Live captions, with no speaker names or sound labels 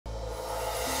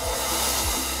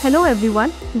Hello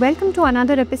everyone, welcome to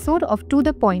another episode of To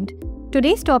The Point.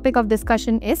 Today's topic of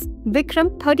discussion is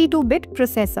Vikram 32-bit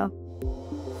processor.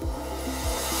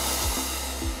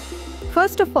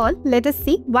 First of all, let us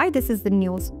see why this is the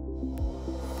news.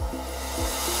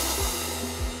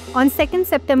 On 2nd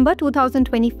September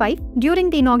 2025,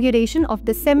 during the inauguration of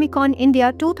the Semicon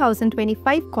India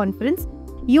 2025 conference,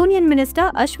 Union Minister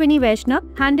Ashwini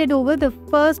Vaishnav handed over the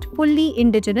first fully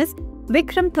indigenous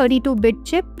Vikram 32-bit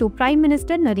chip to Prime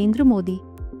Minister Narendra Modi.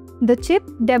 The chip,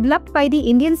 developed by the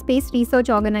Indian Space Research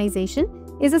Organization,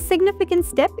 is a significant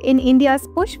step in India's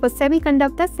push for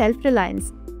semiconductor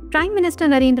self-reliance. Prime Minister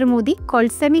Narendra Modi called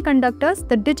semiconductors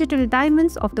the digital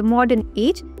diamonds of the modern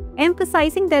age,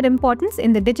 emphasizing their importance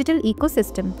in the digital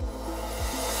ecosystem.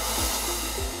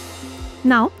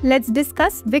 Now, let's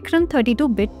discuss Vikram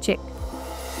 32-bit chip.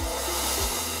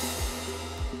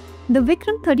 The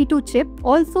Vikram 32 chip,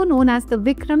 also known as the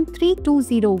Vikram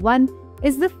 3201,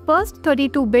 is the first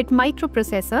 32-bit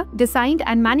microprocessor designed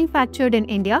and manufactured in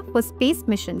India for space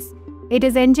missions. It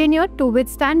is engineered to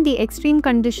withstand the extreme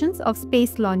conditions of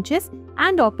space launches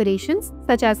and operations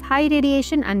such as high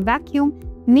radiation and vacuum,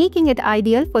 making it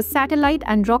ideal for satellite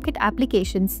and rocket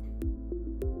applications.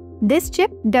 This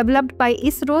chip, developed by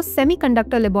ISRO's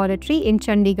Semiconductor Laboratory in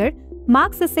Chandigarh,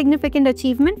 marks a significant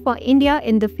achievement for India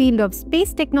in the field of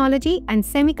space technology and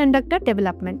semiconductor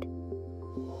development.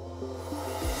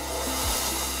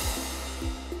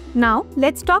 Now,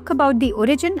 let's talk about the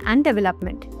origin and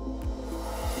development.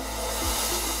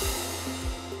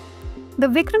 The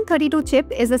Vikram 32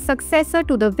 chip is a successor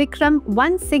to the Vikram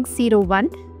 1601,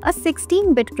 a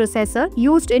 16-bit processor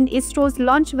used in ISRO's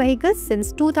launch vehicles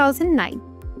since 2009.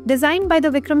 Designed by the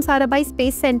Vikram Sarabhai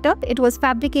Space Center, it was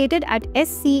fabricated at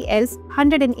SCL's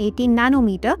 180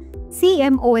 nanometer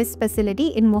CMOS facility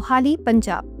in Mohali,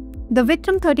 Punjab. The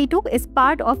Vikram 32 is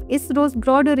part of ISRO's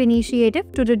broader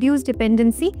initiative to reduce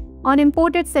dependency on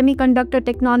imported semiconductor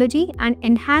technology and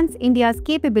enhance India's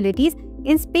capabilities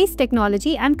in space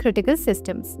technology and critical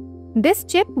systems. This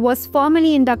chip was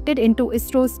formally inducted into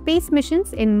ISRO's space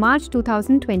missions in March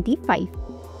 2025.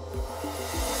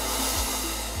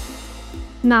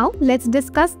 Now, let's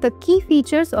discuss the key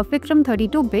features of Vikram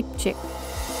 32-bit chip.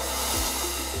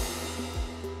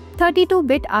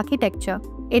 32-bit architecture.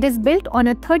 It is built on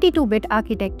a 32-bit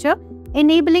architecture,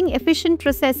 enabling efficient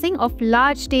processing of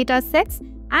large data sets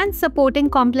and supporting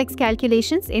complex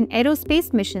calculations in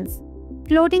aerospace missions.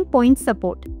 Floating point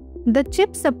support. The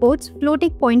chip supports floating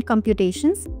point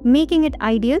computations, making it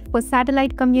ideal for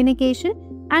satellite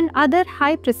communication and other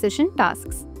high-precision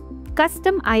tasks.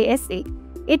 Custom ISA.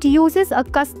 It uses a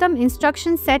custom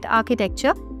instruction set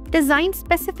architecture designed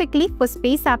specifically for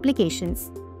space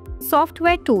applications.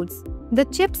 Software tools. The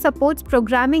chip supports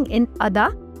programming in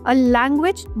ADA, a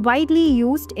language widely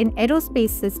used in aerospace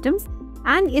systems,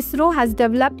 and ISRO has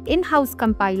developed in-house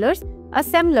compilers,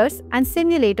 assemblers, and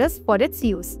simulators for its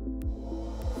use.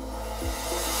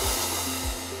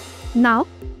 Now,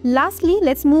 lastly,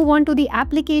 let's move on to the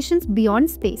applications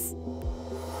beyond space.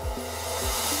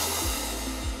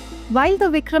 While the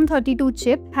Vikram 32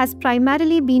 chip has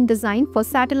primarily been designed for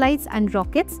satellites and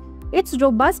rockets, its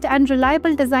robust and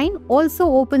reliable design also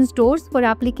opens doors for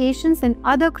applications in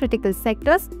other critical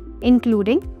sectors,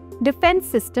 including defense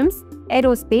systems,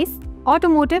 aerospace,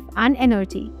 automotive, and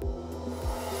energy.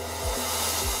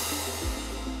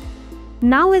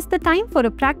 Now is the time for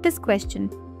a practice question.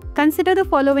 Consider the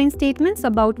following statements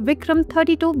about Vikram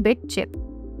 32-bit chip.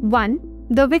 1.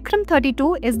 The Vikram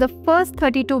 32 is the first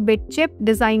 32-bit chip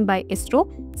designed by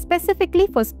ISRO specifically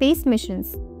for space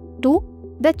missions.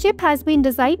 2. The chip has been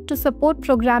designed to support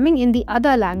programming in the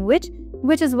ADA language,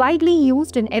 which is widely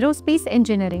used in aerospace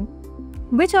engineering.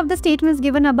 Which of the statements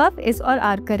given above is or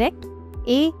are correct?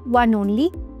 A. 1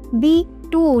 only, B.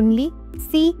 2 only,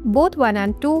 C. Both 1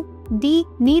 and 2, D.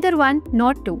 Neither 1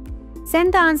 nor 2.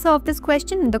 Send the answer of this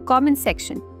question in the comment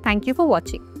section. Thank you for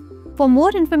watching. For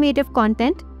more informative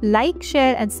content, like,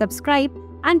 share and subscribe,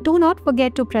 and do not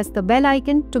forget to press the bell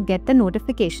icon to get the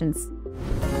notifications.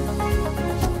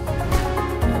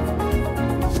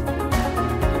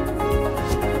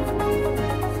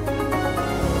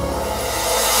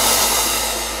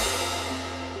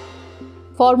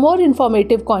 For more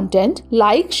informative content,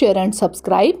 like, share and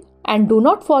subscribe, and do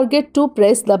not forget to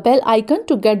press the bell icon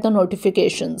to get the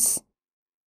notifications.